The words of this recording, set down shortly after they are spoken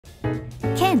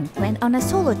Ken went on a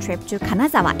solo trip to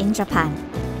Kanazawa in Japan.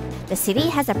 The city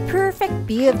has a perfect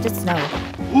view of the snow.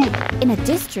 In a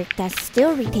district that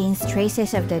still retains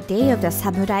traces of the day of the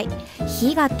samurai,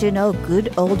 he got to know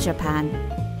good old Japan.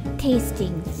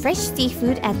 Tasting fresh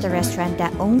seafood at the restaurant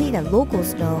that only the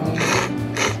locals know.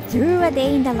 Through a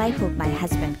day in the life of my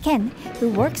husband Ken, who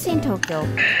works in Tokyo,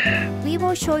 we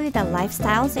will show you the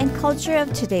lifestyles and culture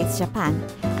of today's Japan.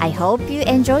 I hope you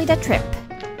enjoy the trip.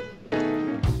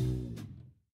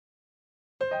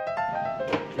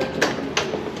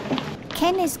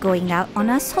 Ken is going out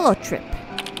on a solo trip.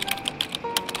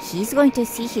 He's going to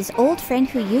see his old friend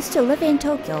who used to live in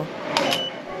Tokyo,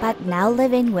 but now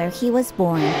living where he was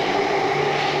born.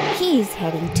 He is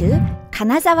heading to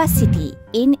Kanazawa City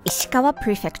in Ishikawa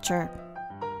Prefecture.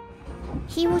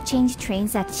 He will change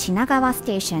trains at Shinagawa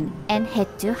Station and head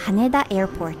to Haneda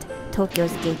Airport,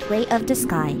 Tokyo's gateway of the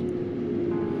sky.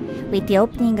 With the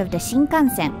opening of the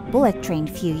Shinkansen bullet train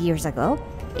a few years ago,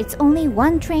 it's only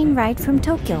one train ride from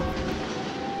Tokyo.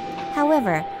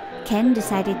 However, Ken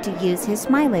decided to use his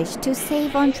mileage to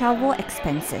save on travel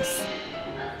expenses.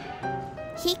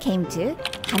 He came to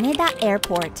Haneda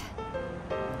Airport.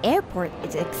 Airport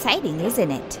is exciting, isn't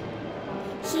it?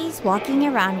 He's walking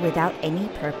around without any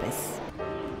purpose.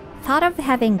 Thought of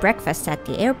having breakfast at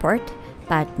the airport,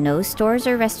 but no stores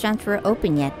or restaurants were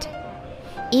open yet.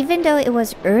 Even though it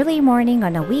was early morning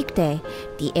on a weekday,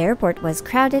 the airport was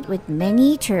crowded with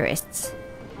many tourists.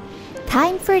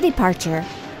 Time for departure.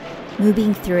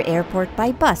 Moving through airport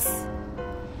by bus.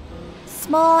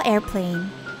 Small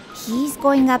airplane. He's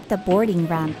going up the boarding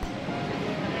ramp.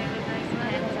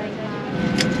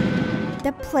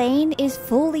 The plane is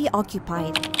fully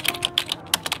occupied.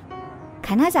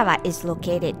 Kanazawa is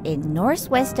located in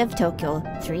northwest of Tokyo,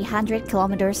 300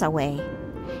 kilometers away.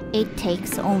 It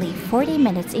takes only 40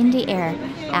 minutes in the air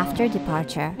after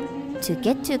departure. To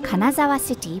get to Kanazawa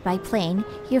City by plane,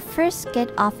 you first get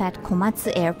off at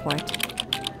Komatsu Airport.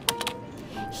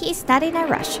 He's not in a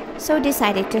rush, so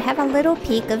decided to have a little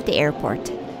peek of the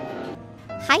airport.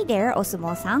 Hi there,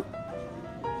 Osumo-san.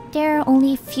 There are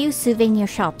only few souvenir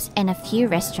shops and a few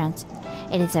restaurants.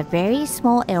 It is a very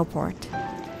small airport.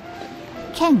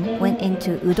 Ken went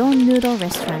into udon noodle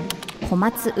restaurant,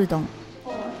 Komatsu Udon.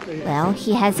 Well,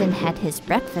 he hasn't had his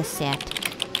breakfast yet.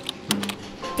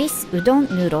 This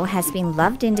udon noodle has been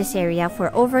loved in this area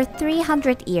for over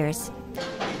 300 years.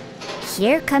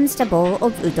 Here comes the bowl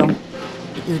of udon.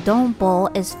 The udon bowl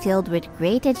is filled with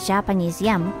grated Japanese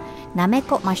yam,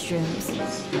 nameko mushrooms.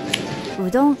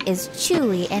 Udon is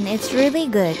chewy and it's really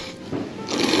good.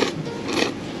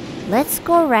 Let's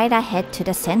go right ahead to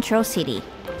the central city.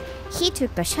 He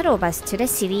took a shuttle bus to the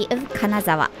city of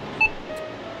Kanazawa.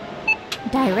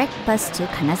 Direct bus to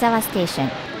Kanazawa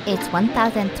Station. It's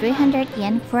 1,300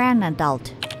 yen for an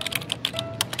adult.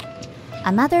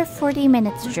 Another 40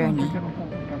 minutes journey.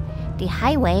 The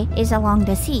highway is along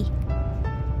the sea.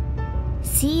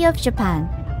 Sea of Japan.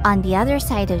 On the other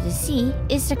side of the sea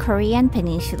is the Korean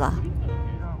peninsula.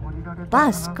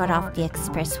 Bus got off the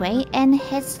expressway and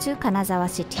heads to Kanazawa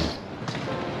City.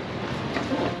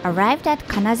 Arrived at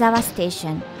Kanazawa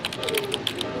Station.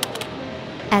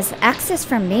 As access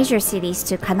from major cities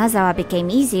to Kanazawa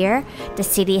became easier, the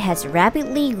city has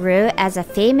rapidly grew as a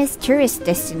famous tourist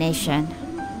destination.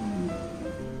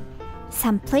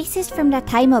 Some places from the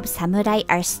time of samurai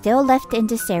are still left in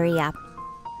this area.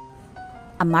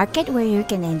 A market where you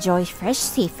can enjoy fresh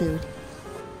seafood.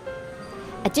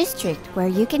 A district where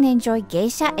you can enjoy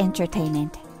geisha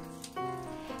entertainment.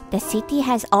 The city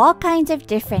has all kinds of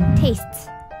different tastes.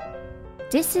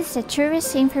 This is the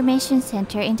Tourist Information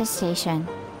Center in the station.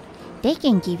 They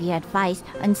can give you advice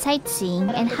on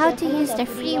sightseeing and how to use the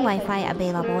free Wi-Fi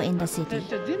available in the city.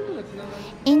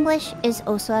 English is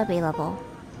also available.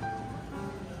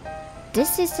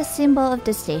 This is the symbol of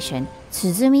the station,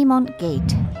 Tsuzumimon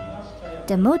Gate.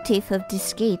 The motif of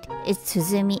this gate is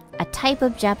tsuzumi, a type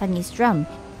of Japanese drum.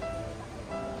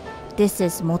 This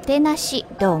is Motenashi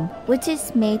Dome, which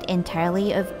is made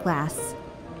entirely of glass.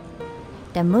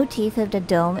 The motif of the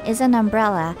dome is an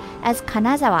umbrella, as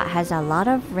Kanazawa has a lot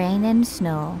of rain and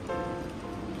snow.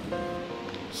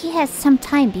 He has some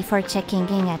time before checking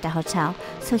in at the hotel,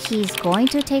 so he is going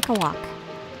to take a walk.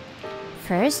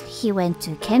 First, he went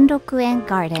to Kenrokuen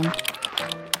Garden,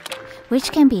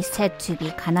 which can be said to be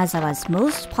Kanazawa's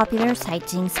most popular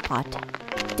sightseeing spot.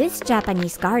 This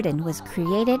Japanese garden was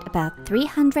created about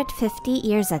 350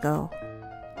 years ago.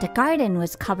 The garden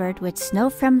was covered with snow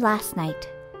from last night.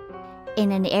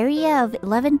 In an area of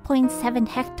 11.7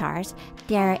 hectares,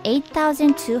 there are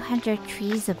 8,200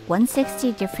 trees of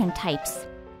 160 different types.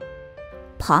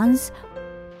 Ponds,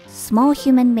 small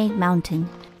human-made mountain,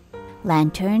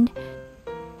 lantern,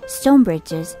 stone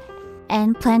bridges,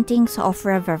 and plantings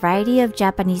offer a variety of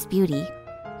Japanese beauty.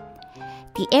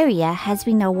 The area has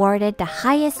been awarded the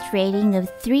highest rating of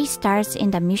 3 stars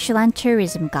in the Michelin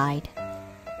tourism guide.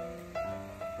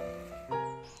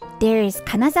 There is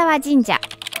Kanazawa Jinja,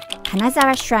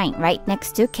 Kanazawa Shrine right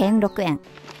next to Kenrokuen.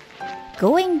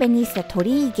 Going beneath the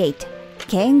Torii Gate,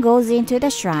 Ken goes into the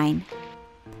shrine.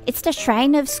 It's the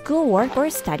shrine of schoolwork or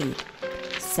study,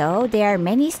 so there are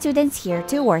many students here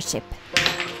to worship.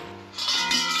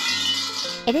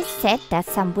 It is said that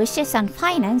some wishes on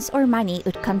finance or money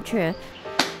would come true,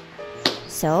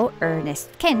 so Ernest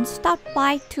Ken stopped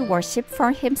by to worship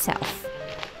for himself.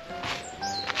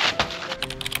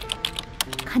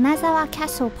 Kanazawa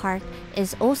Castle Park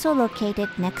is also located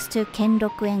next to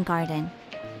Kenrokuen Garden.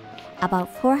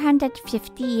 About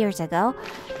 450 years ago,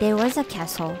 there was a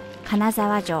castle,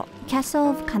 Kanazawa-jo, Castle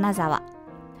of Kanazawa.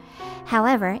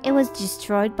 However, it was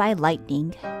destroyed by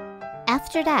lightning.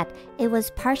 After that, it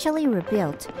was partially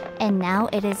rebuilt, and now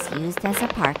it is used as a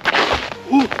park.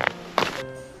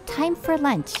 Time for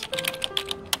lunch.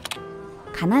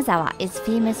 Kanazawa is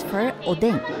famous for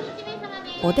oden.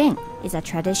 Oden is a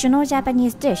traditional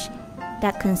Japanese dish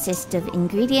that consists of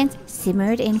ingredients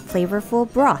simmered in flavorful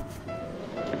broth.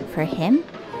 For him,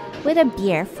 with a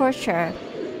beer for sure.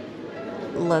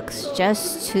 Looks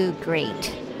just too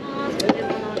great.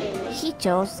 He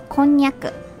chose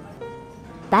konnyaku,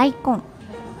 daikon,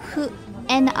 fu,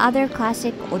 and other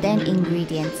classic oden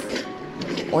ingredients.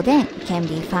 Oden can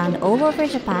be found all over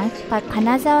Japan, but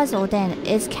Kanazawa's oden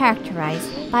is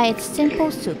characterized by its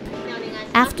simple soup.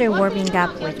 After warming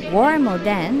up with warm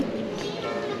oden,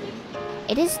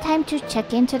 it is time to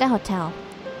check into the hotel.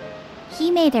 He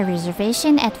made a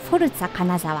reservation at Forza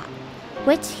Kanazawa,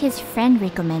 which his friend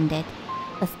recommended.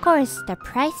 Of course, the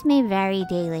price may vary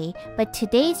daily, but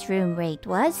today's room rate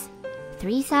was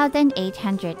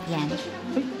 3,800 yen.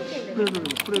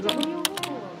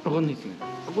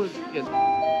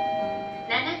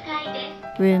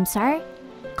 Rooms are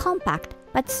compact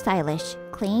but stylish,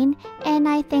 clean, and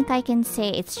I think I can say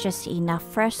it's just enough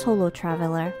for a solo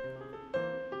traveler.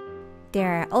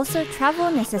 There are also travel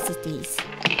necessities.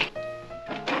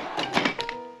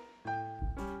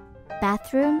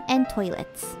 Bathroom and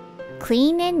toilets.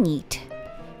 Clean and neat.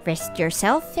 Rest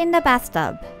yourself in the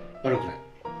bathtub.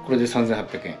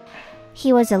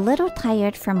 He was a little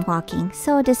tired from walking,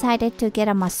 so decided to get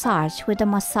a massage with a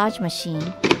massage machine.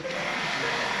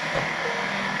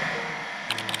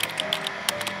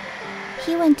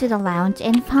 He went to the lounge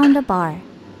and found a bar.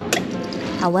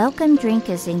 A welcome drink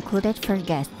is included for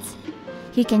guests.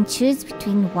 You can choose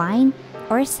between wine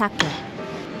or sake.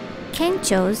 Ken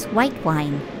chose white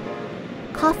wine.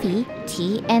 Coffee,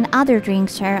 tea, and other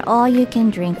drinks are all you can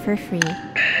drink for free.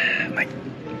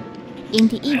 In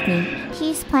the evening,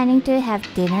 he is planning to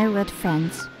have dinner with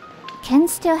friends. Ken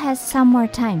still has some more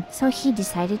time, so he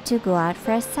decided to go out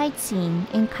for a sightseeing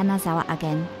in Kanazawa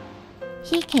again.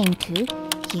 He came to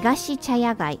Higashi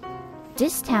Chayagai.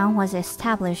 This town was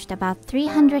established about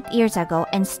 300 years ago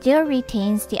and still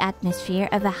retains the atmosphere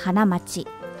of a hanamachi.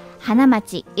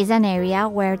 Hanamachi is an area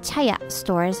where chaya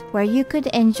stores where you could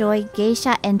enjoy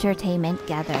geisha entertainment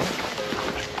gather.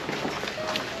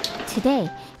 Today,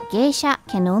 geisha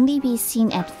can only be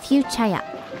seen at few chaya.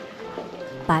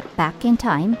 But back in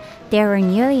time, there were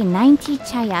nearly 90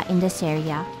 chaya in this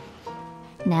area.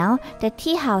 Now, the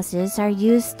tea houses are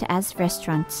used as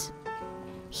restaurants.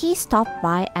 He stopped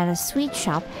by at a sweet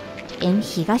shop in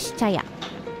Higashitaya.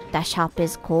 The shop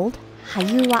is called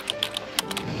Hayuwa.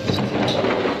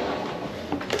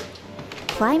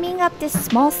 Climbing up these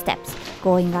small steps,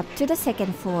 going up to the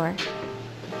second floor.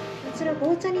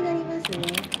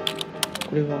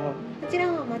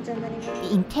 The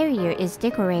interior is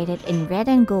decorated in red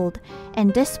and gold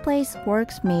and displays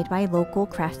works made by local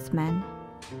craftsmen.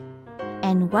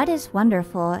 And what is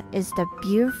wonderful is the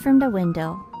view from the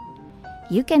window.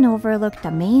 You can overlook the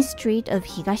main street of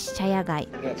Higashi Chayagai.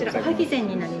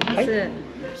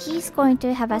 He's going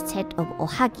to have a set of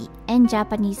ohagi and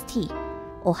Japanese tea.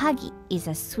 Ohagi is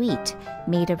a sweet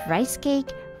made of rice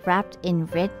cake wrapped in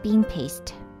red bean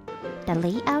paste. The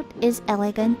layout is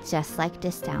elegant just like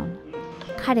this town.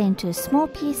 Cut into small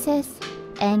pieces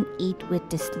and eat with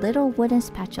this little wooden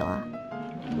spatula.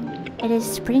 It is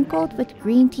sprinkled with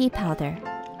green tea powder.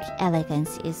 The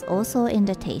elegance is also in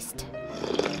the taste.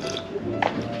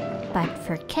 But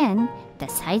for Ken, the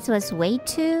size was way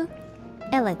too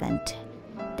elegant.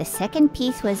 The second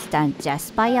piece was done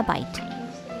just by a bite.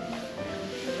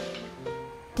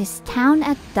 This town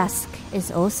at dusk is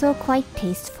also quite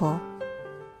tasteful.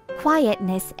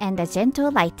 Quietness and the gentle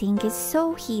lighting is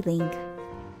so healing.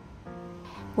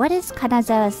 What is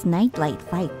Kanazawa's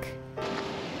nightlife like?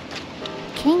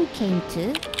 Ken came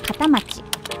to Katamachi,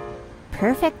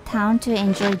 perfect town to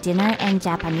enjoy dinner and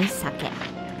Japanese sake.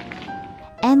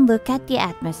 And look at the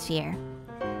atmosphere.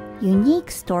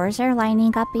 Unique stores are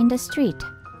lining up in the street.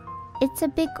 It's a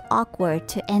bit awkward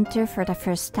to enter for the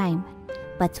first time,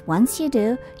 but once you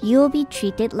do, you will be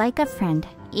treated like a friend,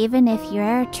 even if you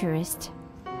are a tourist.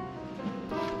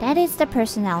 That is the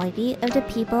personality of the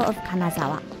people of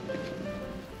Kanazawa.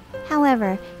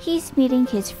 However, he's meeting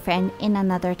his friend in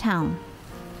another town.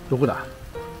 どこだ？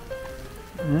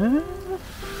こ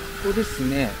こです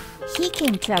ね。 He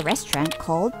came to a restaurant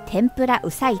called Tempura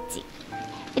Usaichi.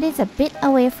 It is a bit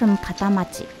away from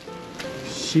Katamachi.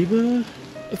 渋。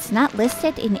 It's not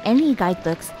listed in any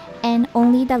guidebooks, and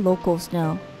only the locals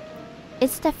know.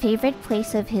 It's the favorite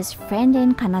place of his friend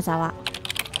in Kanazawa.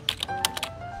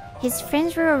 His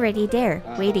friends were already there,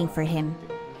 waiting for him.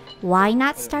 Why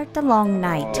not start the long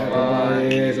night?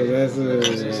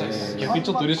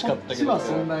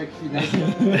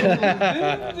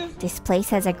 This place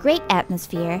has a great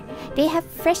atmosphere. They have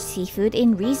fresh seafood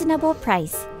in reasonable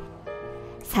price.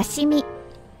 Sashimi,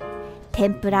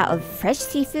 tempura of fresh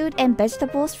seafood and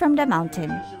vegetables from the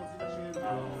mountain.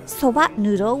 Soba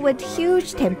noodle with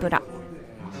huge tempura.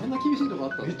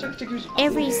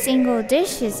 Every single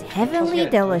dish is heavenly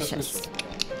delicious.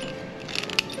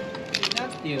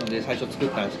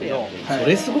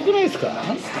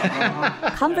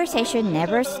 Conversation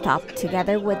never stopped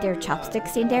together with their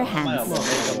chopsticks in their hands.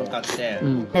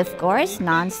 Of course,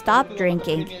 non-stop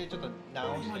drinking.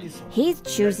 He's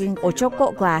choosing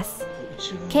ochoko glass.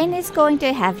 Ken is going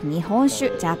to have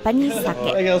Nihonshu Japanese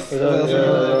sake.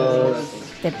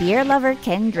 The beer lover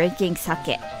Ken drinking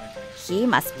sake. He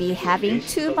must be having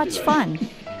too much fun.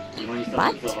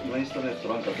 But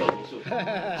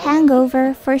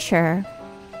hangover for sure.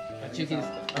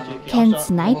 Ken's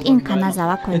night in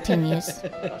Kanazawa continues.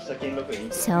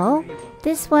 So,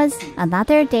 this was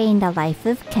another day in the life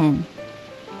of Ken.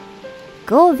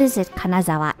 Go visit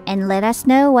Kanazawa and let us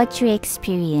know what you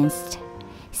experienced.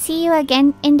 See you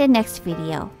again in the next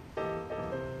video.